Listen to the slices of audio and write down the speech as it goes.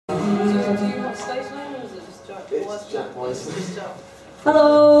do you have a stage name, or is it just Jack Wiseman? It's Jack Wiseman.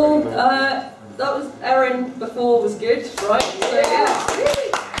 Hello, that was Erin before was good, right? So yeah.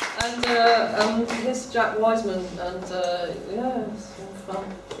 And here's Jack Wiseman, and yeah, it's all fun.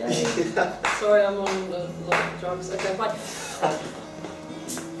 Yeah. Sorry, I'm on a lot of drugs. Okay, bye.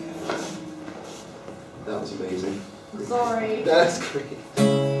 That was amazing. Sorry. That's great.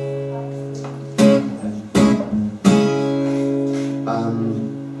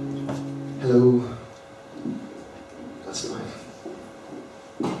 Hello. That's nice.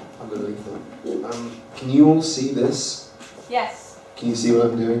 I'm gonna leave that. Can you all see this? Yes. Can you see what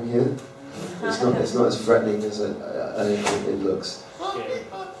I'm doing here? It's not as threatening as it looks.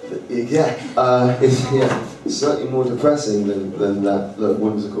 Yeah. It's slightly more depressing than that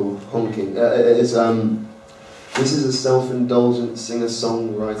whimsical honking. This is a self-indulgent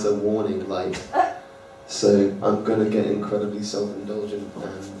singer-songwriter warning light. So I'm going to get incredibly self-indulgent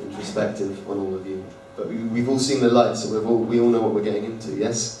and introspective on all of you. But we've all seen the light, so we all know what we're getting into,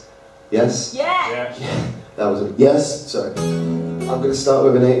 yes? Yes? Yeah! Yeah. That was a yes? Sorry. I'm going to start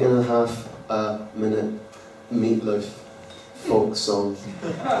with an 8.5 minute Meatloaf folk song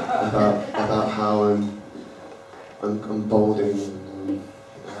about how I'm balding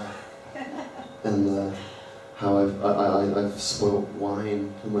and how I've spoilt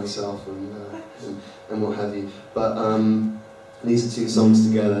wine for myself and what have you. But these are two songs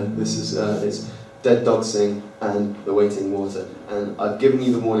together. This is it's Dead Dog Sing and The Waiting Water. And I've given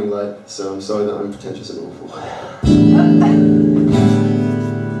you the morning light, so I'm sorry that I'm pretentious and awful.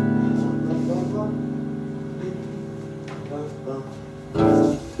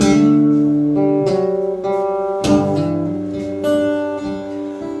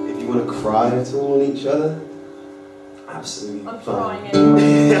 If you want to cry at all at each other, absolutely I'm fine. crying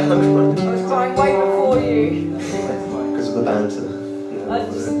anyway. Yeah, I'm crying. I was crying way before you. Because of the banter. Yeah, I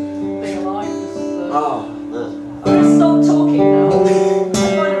just being alive is, oh, man. I'm going to stop talking now. I find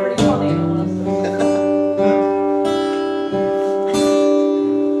it really funny and I want to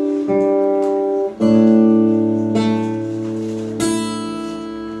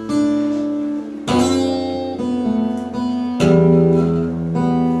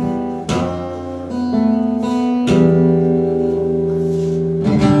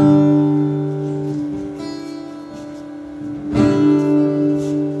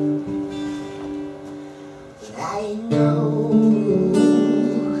I know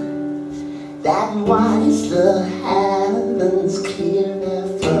that once the heavens clear their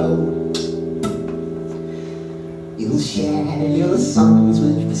throat, you'll share your songs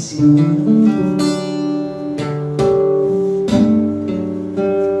with the sea.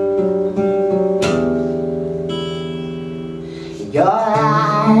 Your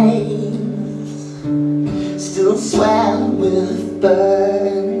eyes still swell with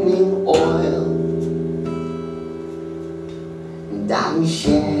burning oil. Darling,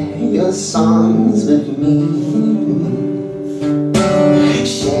 share your songs with me.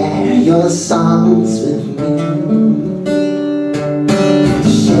 Share your songs with me.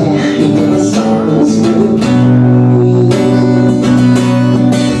 Share your songs with me.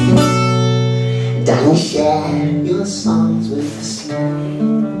 Darling, share your songs with the sea.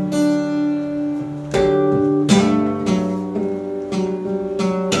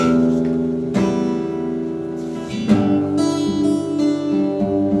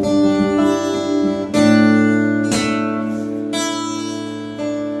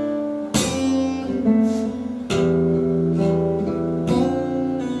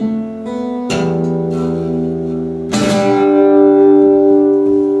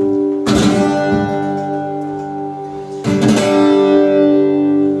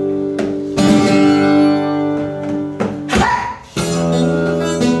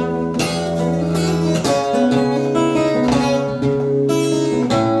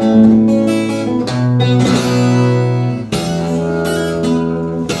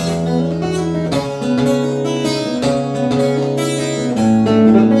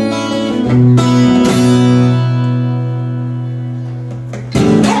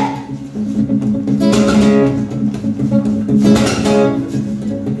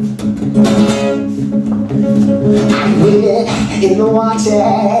 In the water,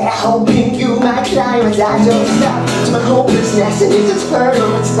 hoping you might climb, and I don't stop to my hopelessness, and it's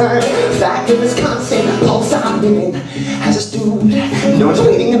eternal return. Fact of this constant pulse I'm living as a student. No one's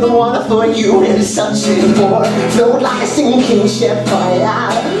waiting in the water for you, and searching for float like a sinking ship.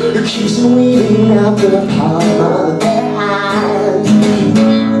 Fire who keeps me waiting out the palm of their hand.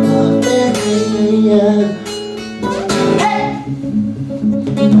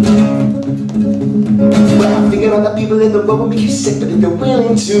 Well, I figured the people in the road will make you sick, but if you're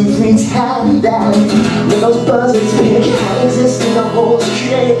willing to pretend that when those buzzards big can't exist in the holes you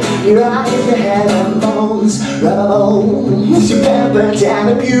create, your eyes, your head, and bones, rubber bones, you pampered and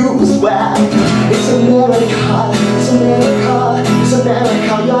abused. Well, it's America, it's America, it's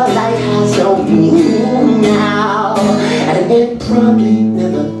America. Your life has no meaning now, and it probably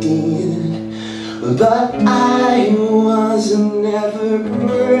never did. But I was never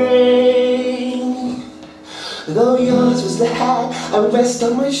brave. Though yours was the hat I would rest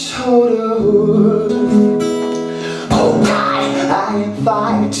on my shoulder. Oh God, I am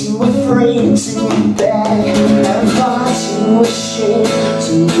far too afraid to beg, and far too ashamed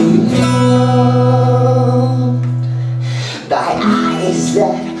to know. Thy eyes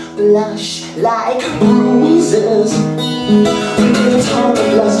that blush like bruises, we've been torn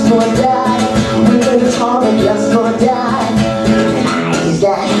of lust for die, we've been torn of lust for die. Eyes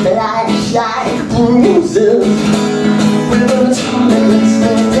that blush like bruises, we've been torn of lust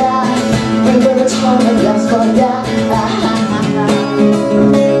for die, we've been torn of lust for die.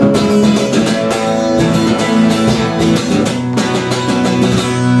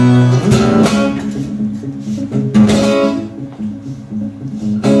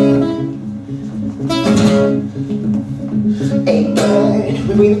 A bird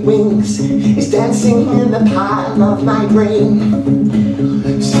with wings is dancing in the palm of my brain.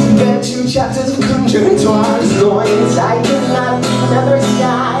 Since there 2 chapters of conjuring towards loins, I cannot remember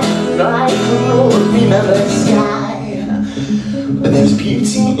sky, I cannot remember sky. But there's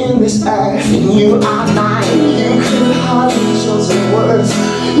beauty in this earth, and you are mine. You could have hardly chosen words,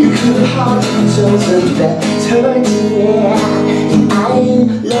 you could have hardly chosen better, yeah. And I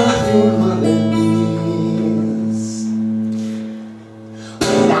love you more than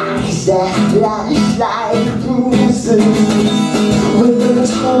that flash like bruises, with an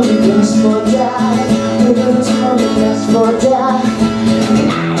atomic lust for die, with an atomic lust for die.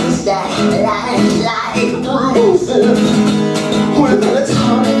 Eyes that flash like bruises, with an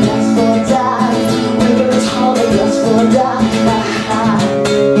atomic lust for die, with an atomic lust for die.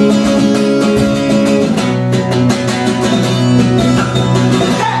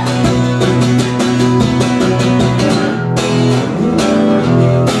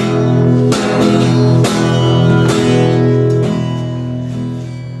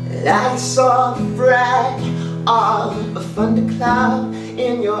 I saw the thread of a thundercloud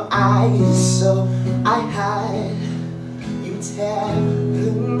in your eyes, so I had you tear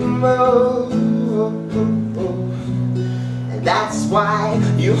them off. And that's why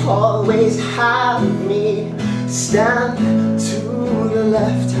you always have me stand to the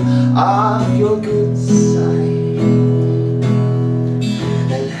left of your good side.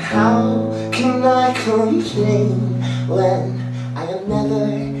 And how can I complain when I am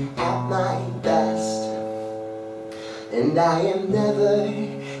never at my best, and I am never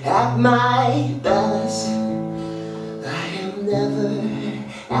at my best, I am never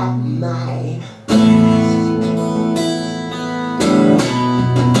at my best.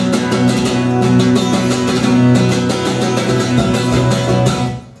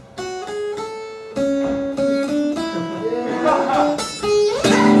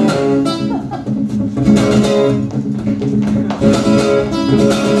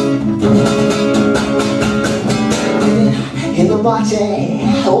 In the water,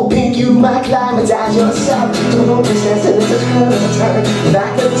 hoping you might climatize yourself to hopelessness, and it's a turn.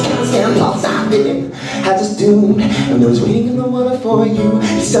 Back of this constant pulse I'm living, I just doomed, and those waiting in the water for you.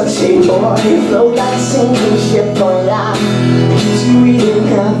 It's such a boy, you float like a sinking ship for life, because you reading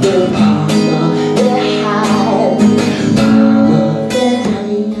at the palm of their hand, palm of their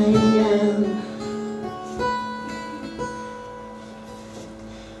hand.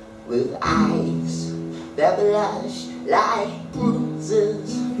 With eyes that blush like bruises,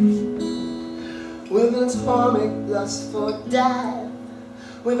 with an atomic lust for death,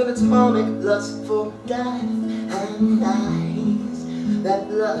 with an atomic lust for death, and eyes that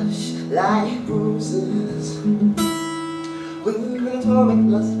blush like bruises, with an atomic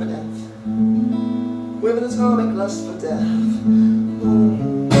lust for death, with an atomic lust for death.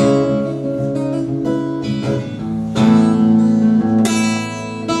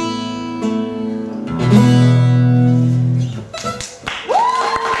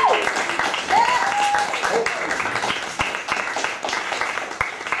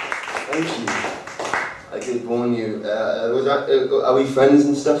 Thank you. I did warn you. Are we friends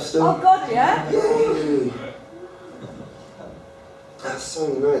and stuff still? Oh God, yeah. Yay! That's so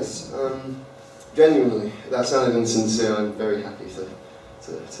nice. Genuinely, that sounded insincere. I'm very happy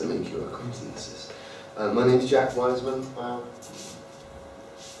to make your acquaintances. My name's Jack Wiseman.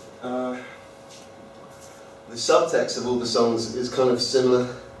 the subtext of all the songs is kind of similar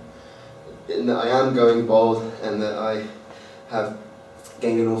in that I am going bald and that I have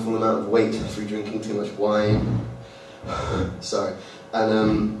gained an awful amount of weight through drinking too much wine. Sorry.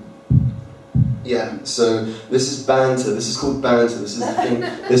 And yeah, so this is banter. This is called banter. This is the thing.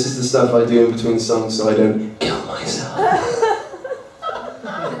 This is the stuff I do in between songs so I don't kill myself.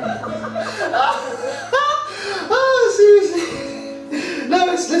 Oh, seriously.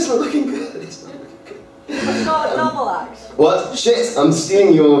 No, it's not looking good. It's not looking good. It's not a double act. What? Shit! I'm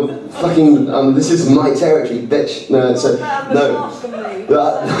stealing your fucking. This is my territory, bitch. No, it's no.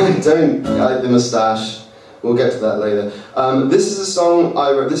 Don't. The moustache. We'll get to that later. This is a song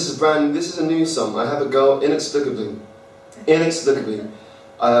I wrote. This is a new song. I have a girl. Inexplicably,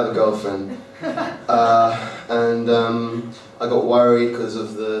 I have a girlfriend, and I got worried because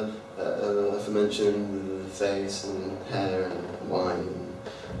of the aforementioned face and hair and wine.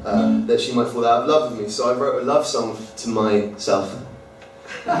 That she might fall out of love with me, so I wrote a love song to myself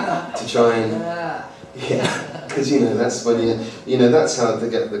to try and because that's when that's how to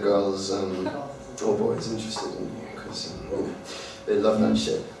get the girls or boys interested in you, because they love that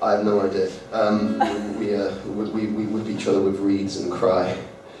shit. I have no idea. We whip each other with reeds and cry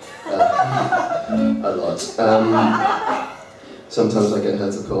a lot. Sometimes I get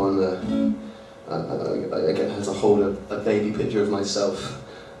her to put on I get her to hold a baby picture of myself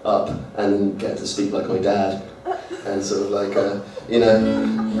up and then get to speak like my dad and sort of like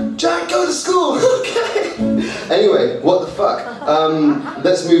Jack, go to school. Okay. Anyway, what the fuck?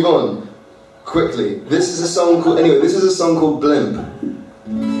 Let's move on quickly. This is a song called Blimp.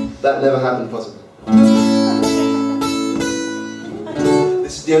 That never happened possibly.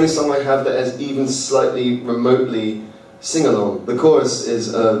 This is the only song I have that has even slightly remotely sing-along. The chorus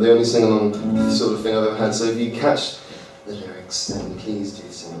is the only sing-along sort of thing I've ever had, so if you catch the lyrics, then please do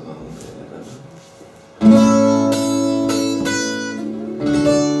sing along.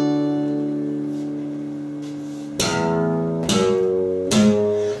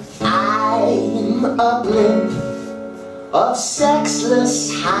 I'm a blimp of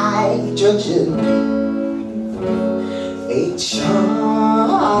sexless hydrogen, a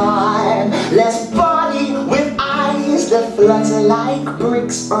charmless body with eyes that flutter like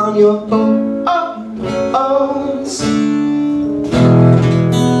bricks on your bones.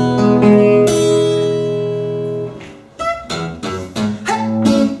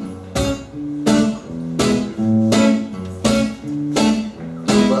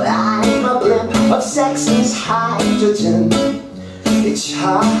 Well, I'm a blimp of sexless hydrogen, a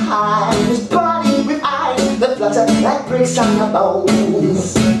charmless body with eyes that flutter like bricks on your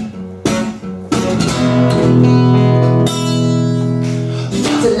bones.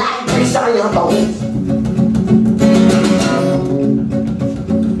 Flutter like bricks on your bones.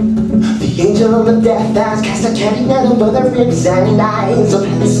 The angel of death has cast a candy net over the ribs and eyes of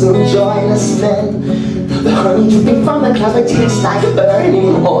handsome, joyless men. The honey dripping from the cloud that tastes like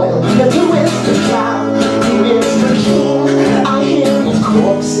burning oil. But who is the cloud? Who is the king? I hear his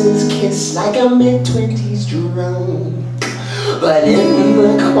corpses kiss like a mid-20s drone. But in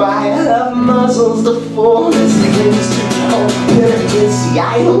the quiet of muzzles, the forest clings to open. See,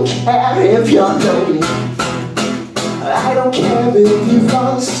 I don't care if you're lonely. I don't care if you've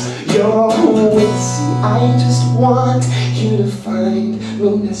lost your wits. See, I just want you to find me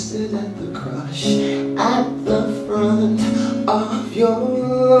nested at the crush at the front of your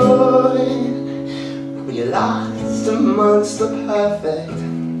when you're lost amongst the perfect,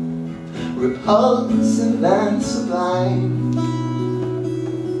 repulsive and sublime.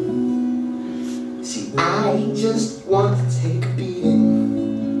 See, I just want to take a beating.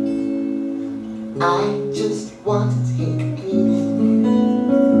 I just want to take a beating.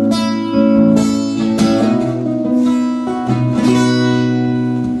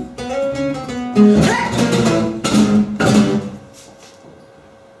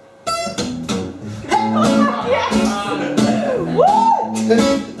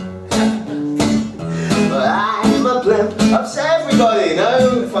 I'm a blimp of everybody, no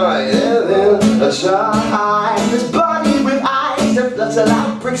fine. A child, this body with eyes that flutter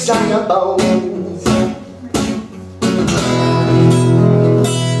like bricks on your bones.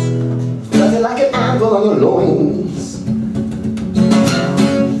 Flutter like an anvil on your loins.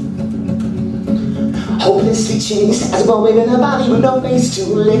 Hopelessly chased as a boy in a body with no face to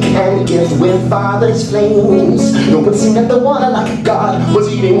lick and gift with father's flames. No one seen that the water like a god was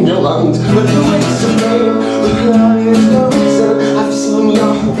eating your lungs. But who is to blame? The glory is no reason. I've seen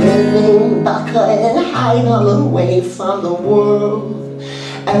your winning buckle and hide all away from the world.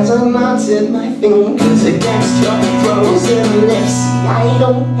 as I mounted my fingers against your frozen lips. I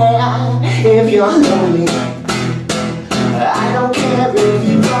don't care if you're lonely, I don't care if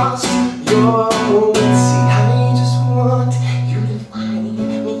you lost your wits. See, I just want you to find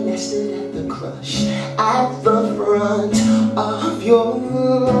me nested at the crush at the front of your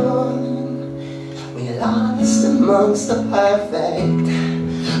lawn. We're lost amongst the perfect,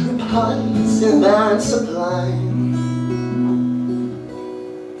 repulsive and sublime.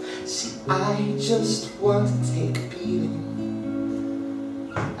 See, I just want to take a beating.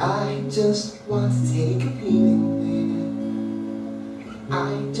 I just want to take a beating, baby. I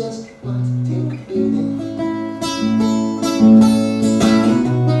just want to take a beating.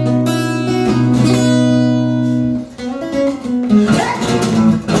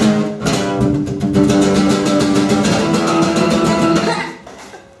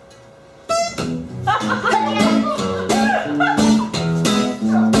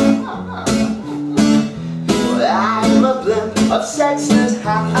 I'm a blimp of sex's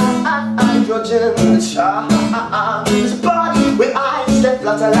hydrogen charge. It's a body with eyes that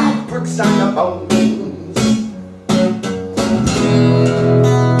flutter like bricks on your bones.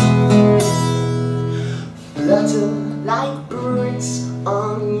 Flutter like bricks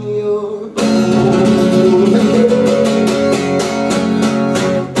on your bones.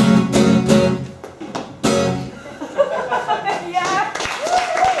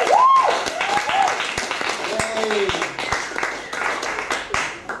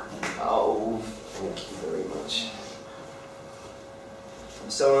 Oh, thank you very much.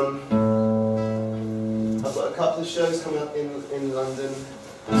 So, I've got a couple of shows coming up in London.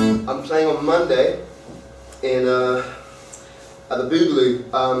 I'm playing on Monday in at the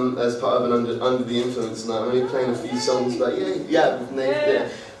Boogaloo as part of an Under the Influence night. I'm only playing a few songs, but with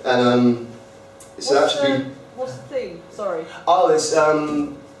Nate, and so that should be. What's the theme? Sorry. Oh, it's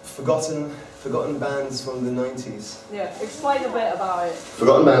forgotten bands from the 90s. Yeah, explain a bit about it.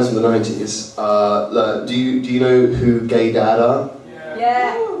 Forgotten bands from the 90s. Do you know who Gay Dad are?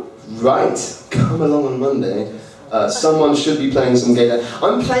 Yeah. Right. Come along on Monday. Someone should be playing some Gay Dad.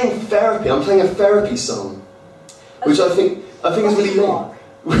 I'm playing Therapy. I'm playing a Therapy song, which I think is really lame.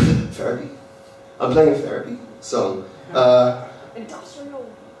 Therapy. I'm playing a Therapy song. Industrial.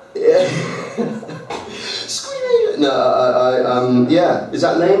 Yeah. Screaming. No, yeah. Is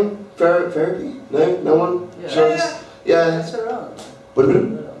that lame? Therapy? No? No one? Yeah. Yeah.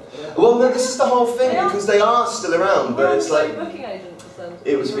 Well, no, this is the whole thing, because they are still around, but it's like... booking agents then.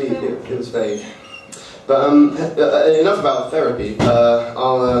 It was vague. But enough about Therapy.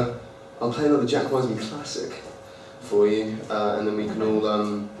 I'll play another Jack Wiseman classic for you, and then we can all...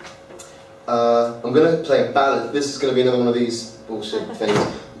 I'm going to play a ballad. This is going to be another one of these bullshit things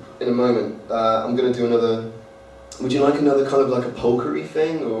in a moment. I'm going to do another... Would you like another kind of like a polka-y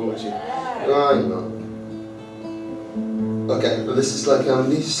thing, or would you? Right, no. Okay, but this is like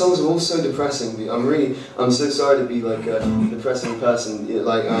these songs are all so depressing. I'm so sorry to be like a depressing person.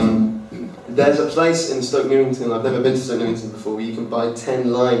 There's a place in Stoke Newington. I've never been to Stoke Newington before, where you can buy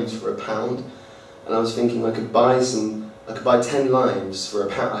 10 limes for £1. And I was thinking I could buy 10 limes for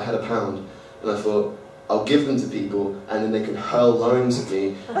 £1. I had £1, and I thought, I'll give them to people, and then they can hurl limes at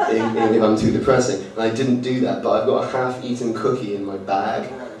me if I'm too depressing. And I didn't do that, but I've got a half-eaten cookie in my bag.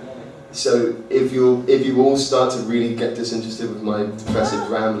 So if you all start to really get disinterested with my depressive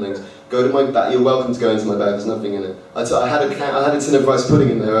ramblings, go to my bag. You're welcome to go into my bag. There's nothing in it. I had a tin of rice pudding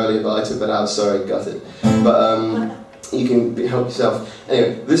in there earlier, but I took that out. Sorry, gutted. But you can help yourself.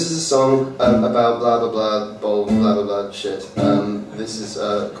 Anyway, this is a song about blah blah blah, blah blah blah shit. This is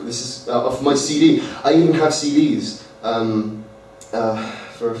off my CD. I even have CDs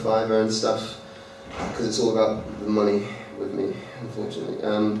for a £5 and stuff, because it's all about the money with me, unfortunately.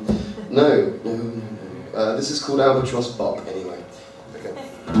 No. This is called Albatross Bop, anyway. Okay.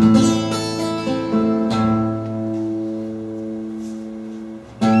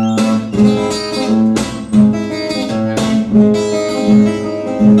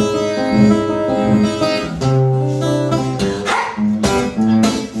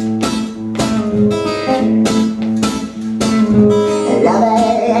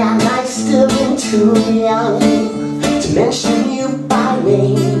 Too young to mention you by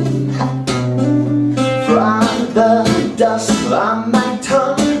name. From the dust on my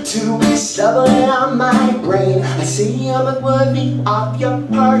tongue to stubble on my brain, I see I'm unworthy of your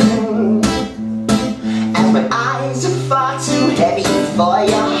pardon, as my eyes are far too heavy for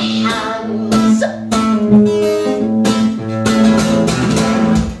your hands.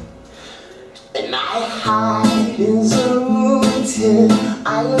 And my heart is rooted,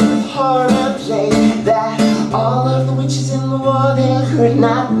 I am horror play that all of the witches in the world swore there could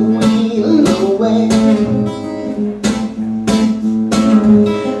not be no way.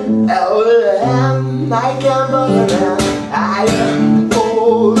 Oh, I gamble around, I am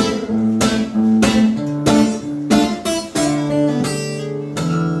bored.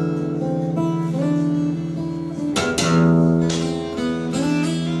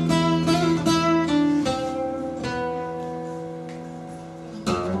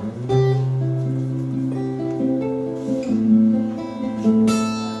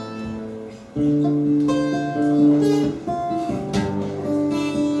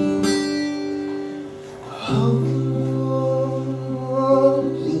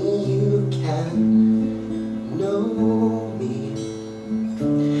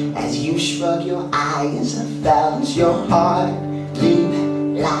 Shrug your eyes, I felt your heart leap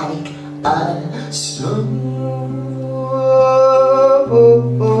like a stone.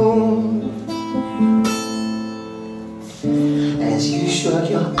 As you shrug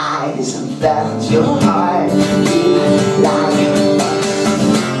your eyes, I felt your heart leap like a stone.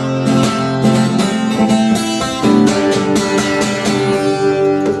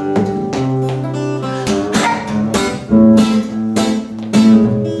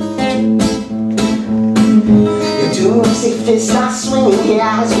 Fists are swinging here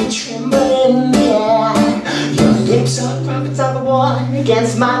as we tremble in the air. Your lips are propped up a wall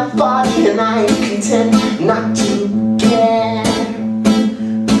against my body, and I am content not to care.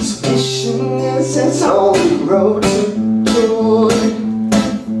 Suspicion is its own road to glory.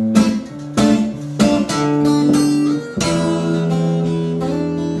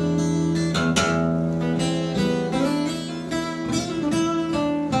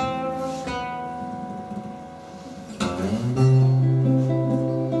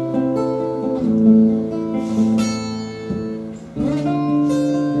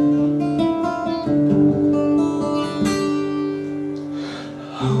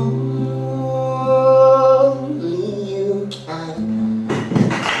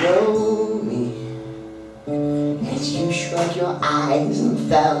 As you shrug your eyes and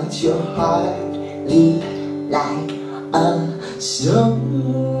felt your heart leap like a stone.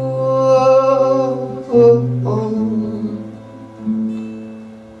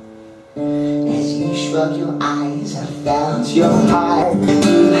 As you shrug your eyes, I felt your heart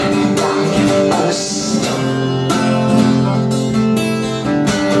leap like a stone.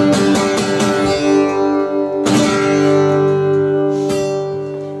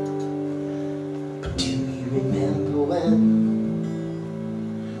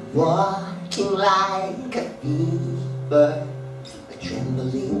 Walking like a fever, a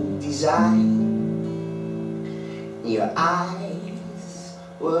trembling design. Your eyes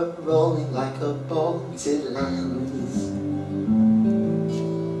were rolling like a bolted lance,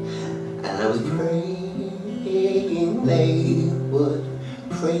 and I was praying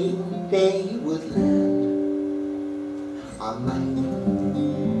they would land on my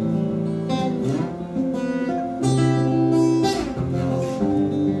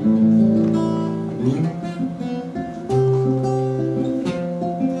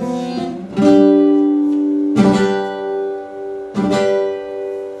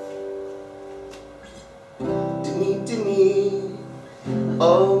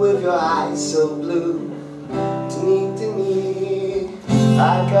oh, with your eyes so blue, to me,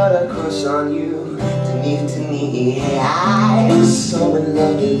 I got a crush on you, to me, I'm so in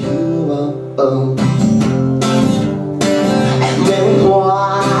love with you, oh, oh. And when we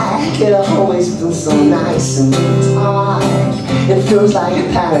walk, it always feels so nice and dark. It feels like a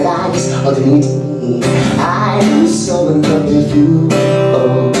paradise, oh, to me, I'm so in love with you,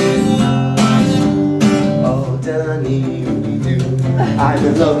 oh. Oh, Danny. I'm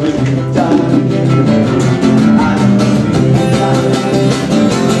in love with you, darling. I'm in love with you, darling.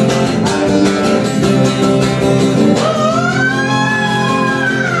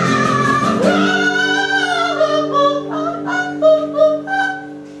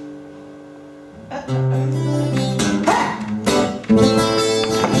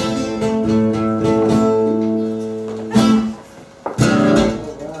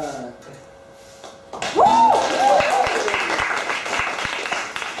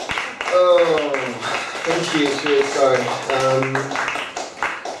 Thank you, it's really sorry.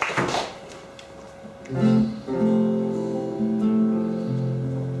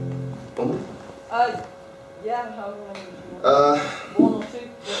 Yeah, how many? One or two?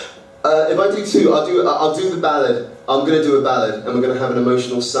 If I do two, I'll do the ballad. I'm gonna do a ballad, and we're gonna have an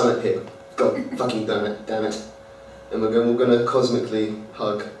emotional summit here. God fucking damn it. And we're gonna cosmically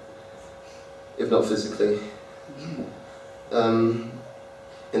hug, if not physically.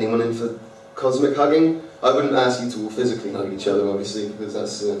 Anyone in for cosmic hugging. I wouldn't ask you to all physically hug each other, obviously, because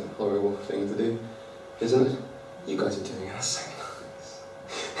that's a horrible thing to do, isn't it? You guys are doing it so nice.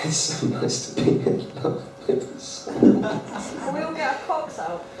 It's so nice to be in love with us. Can we all get our cocks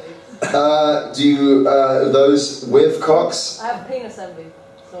out, please? Do you, those with cocks? I have penis envy.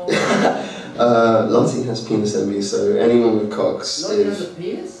 So. Lottie has penis envy, so anyone with cocks Lottie has a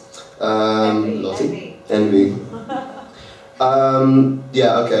penis? Lottie? Envy.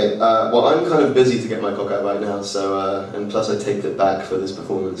 Yeah, okay. Well, I'm kind of busy to get my cock out right now, so, and plus I taped it back for this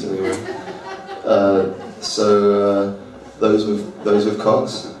performance anyway. Those with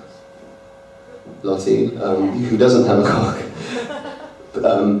cocks. Lottie, who doesn't have a cock.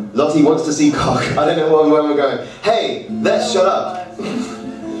 Lottie wants to see cock. I don't know where we're going. Hey, let's shut up.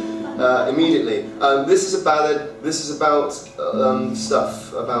 Immediately. This is a ballad. This is about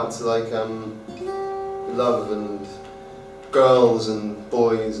stuff about like love and girls and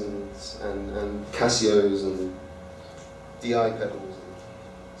boys and Casios and DI pedals and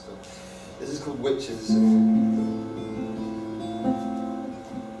stuff. This is called Witches.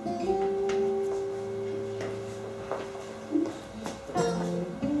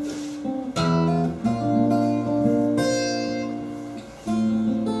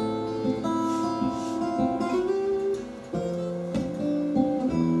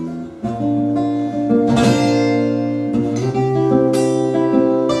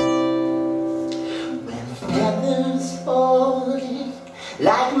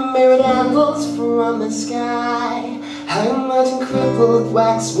 Like mirrored apples from the sky, I imagine crippled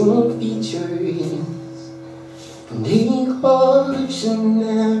wax-wound features and the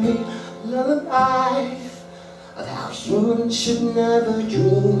cautionary lullaby of how humans should never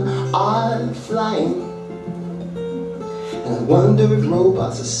dream of flying. And I wonder if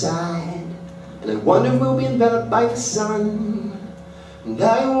robots are sad, and I wonder if we'll be enveloped by the sun. And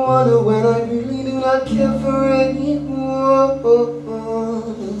I wonder when I really do not care for anyone.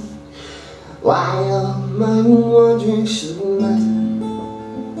 Why am I wondering should matter?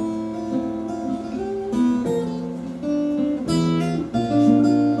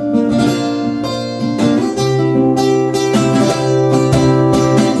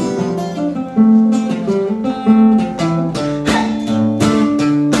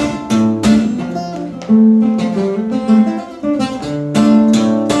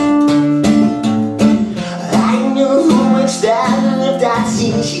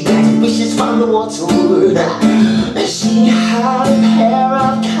 She got wishes from the water. She had a pair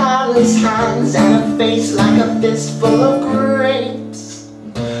of callous hands and a face like a fistful of grapes.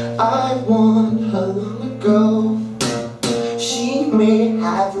 I want her long ago. She may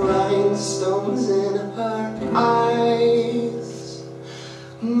have rhinestones in her eyes,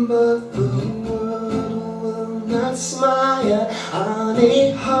 but the world will not smile on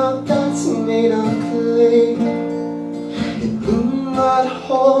a heart that's made of clay. Not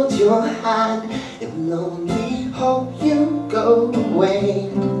hold your hand, it will only hope you go away.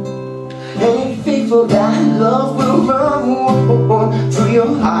 Any faithful that love will run through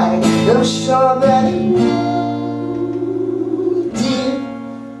your heart, and I'm sure that it will, dear,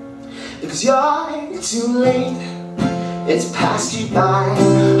 because you're too late, it's passed you by.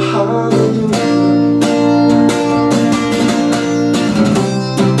 Hallelujah.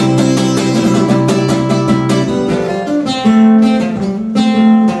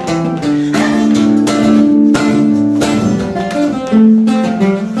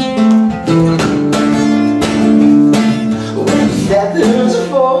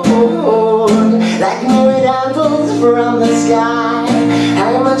 From the sky,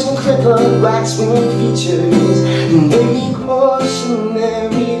 I imagine crippled wax-winged features and a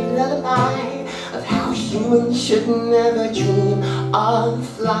cautionary lullaby of how humans should never dream of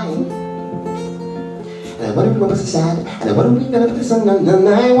flying. And I wonder if robots are sad, and I wonder if we've been up with the sun, and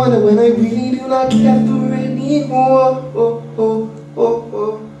I wonder when I really do not care for anyone.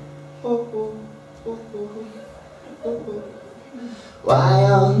 Why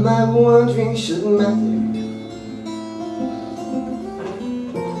all my wandering should matter?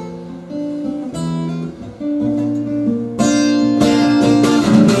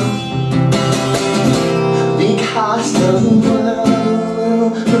 Because the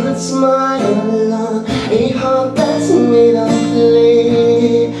world will smile on a heart that's made of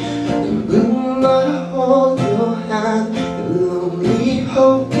clay. It will not hold your hand, it will only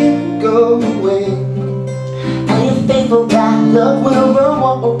hope you go away. And your faithful that love will run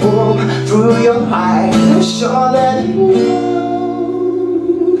through your heart. I'm sure that it will,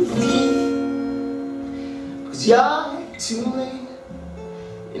 because you're too late,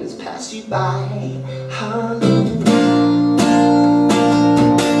 and it's passed you by. Hallelujah.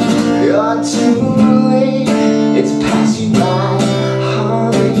 You're too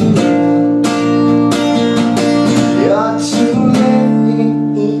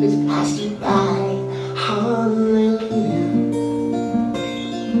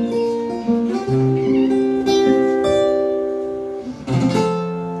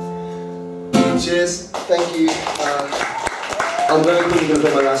I'm very quickly going to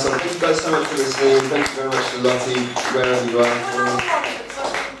play my last song. Thank you guys so much for listening. Thank you very much to Lottie, wherever you are.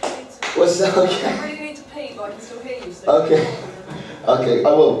 What's that? Okay. I really need to pee, but I can still hear you. So. Okay. Okay, I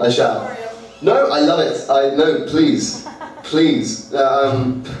will. I shall. Sorry, No, I love it. No, please. Please.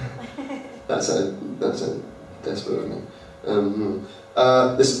 That's a desperate of me.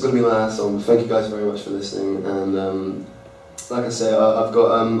 This is going to be my last song. Thank you guys very much for listening. And like I say, I've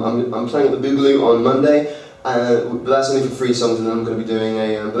got I'm playing at the Boogaloo on Monday, but that's only for 3 songs. And then I'm going to be doing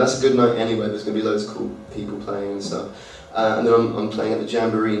but that's a good night anyway. There's going to be loads of cool people playing and stuff. And then I'm playing at the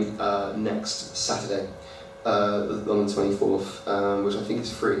Jamboree next Saturday. On the 24th, which I think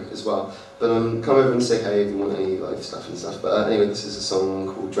is free as well. But come over and say hey if you want any live stuff and stuff. But anyway, this is a song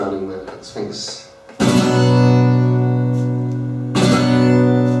called Drowning Man. Thanks.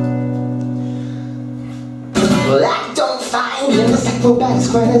 Well, I don't find in the acrobatic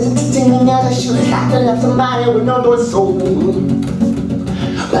squares entertaining as I should have left somebody with no soul.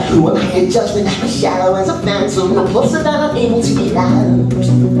 But who am I to judge me that my shadow is a phantom, repulsive and unable to be loud?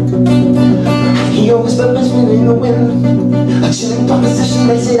 He always whispers in the wind, a chilling proposition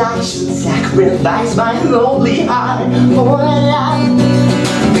makes it I should sacrifice my lonely heart for a life.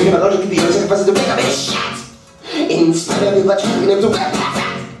 Thinking about logically, the sacrifices to make a big shot. In spite of me, but trying to get perfect.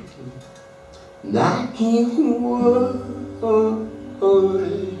 Like he would.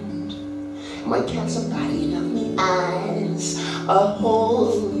 Why can't somebody love me as a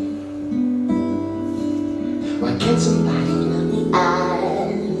whole? Why can't somebody love me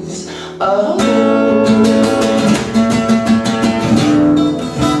as a whole?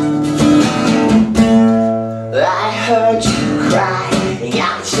 I heard you cry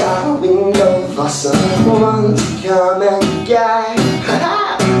out your window for someone to come and guide.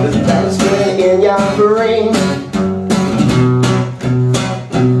 The thoughts were in your brain.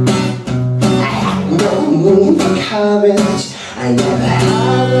 For courage, I never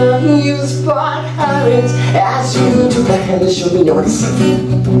had a use for courage. As you took my hand and showed me no one to see.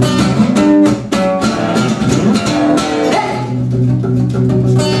 Hey!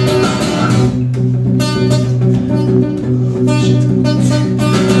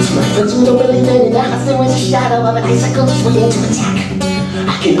 So my friends who don't believe in it, now there was a shadow of an icicle that's waiting to attack. I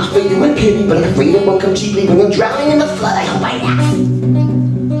can offer you my pity, but I'm afraid it won't come cheaply. When you're drowning in the flood, I hope I laugh.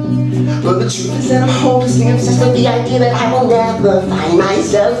 But the truth is that I'm hopelessly obsessed with the idea that I will never find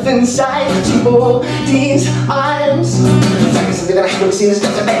myself inside somebody's arms. It's like something that I haven't seen is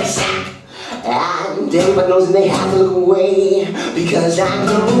just a very sad. And everybody knows that they have to look away, because I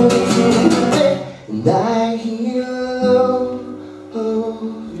know that and I love you.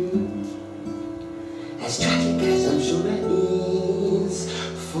 As tragic as I'm sure that is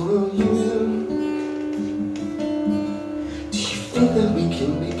for you. That we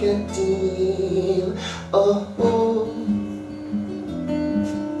can make a deal. Oh, oh.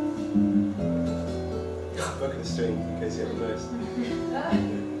 I'm not going to string in case you haven't noticed.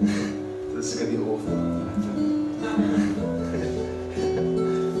 This is going to be awful.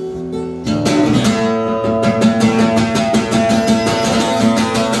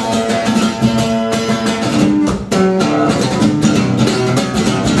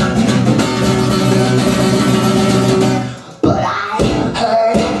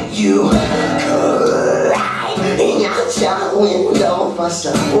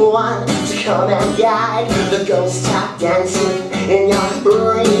 Someone to come and guide the ghost tap dancing in your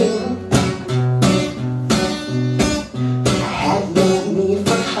brain. I had no need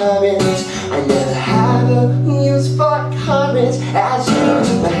for courage, I never had a use for courage. As you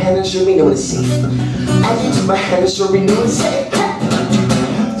took my hand and showed me no one is safe. As you took my hand and showed me no one is safe.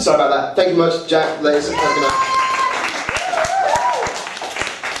 Sorry about that. Thank you much, Jack, ladies and gentlemen.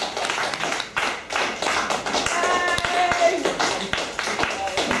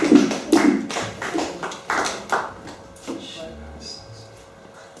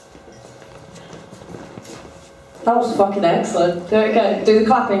 That was fucking excellent. Do it again. Do the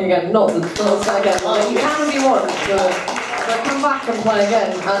clapping again. Not that again. Like, you can if you want, but come back and play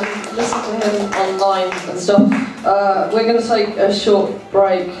again and listen to him online and stuff. We're going to take a short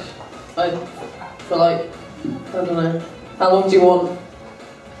break for like, I don't know. How long do you want?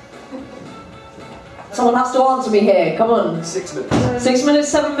 Someone has to answer me here. Come on. 6 minutes. 6 minutes,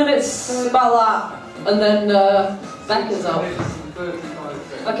 7 minutes, about that. And then Becca's up.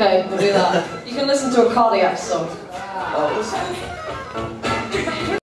 Okay, we'll do that. You can listen to a cardiac song. Oh,